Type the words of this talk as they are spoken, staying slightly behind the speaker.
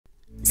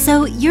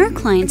So your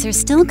clients are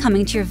still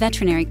coming to your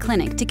veterinary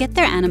clinic to get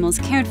their animals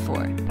cared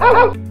for.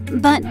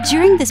 But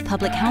during this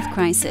public health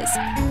crisis,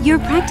 your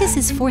practice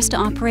is forced to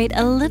operate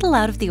a little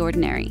out of the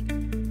ordinary.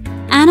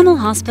 Animal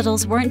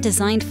hospitals weren't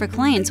designed for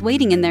clients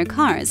waiting in their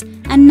cars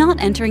and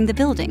not entering the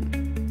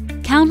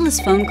building. Countless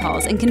phone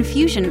calls and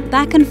confusion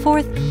back and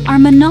forth are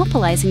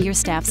monopolizing your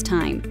staff's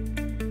time.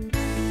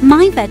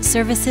 My Vet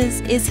Services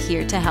is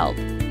here to help.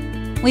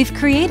 We've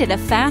created a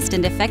fast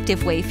and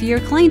effective way for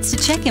your clients to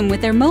check in with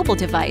their mobile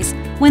device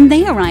when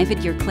they arrive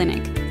at your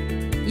clinic.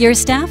 Your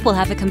staff will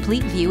have a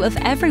complete view of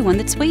everyone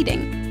that's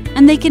waiting,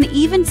 and they can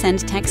even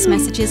send text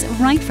messages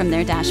right from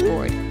their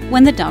dashboard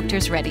when the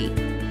doctor's ready.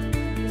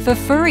 For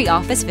furry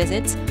office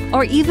visits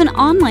or even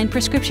online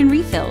prescription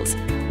refills,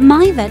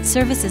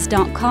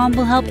 myvetservices.com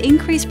will help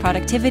increase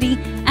productivity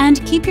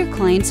and keep your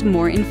clients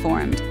more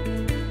informed.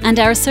 And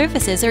our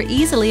services are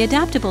easily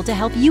adaptable to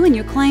help you and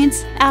your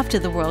clients after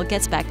the world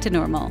gets back to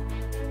normal.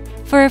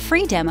 For a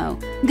free demo,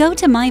 go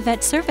to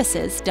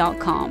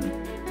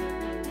myvetservices.com.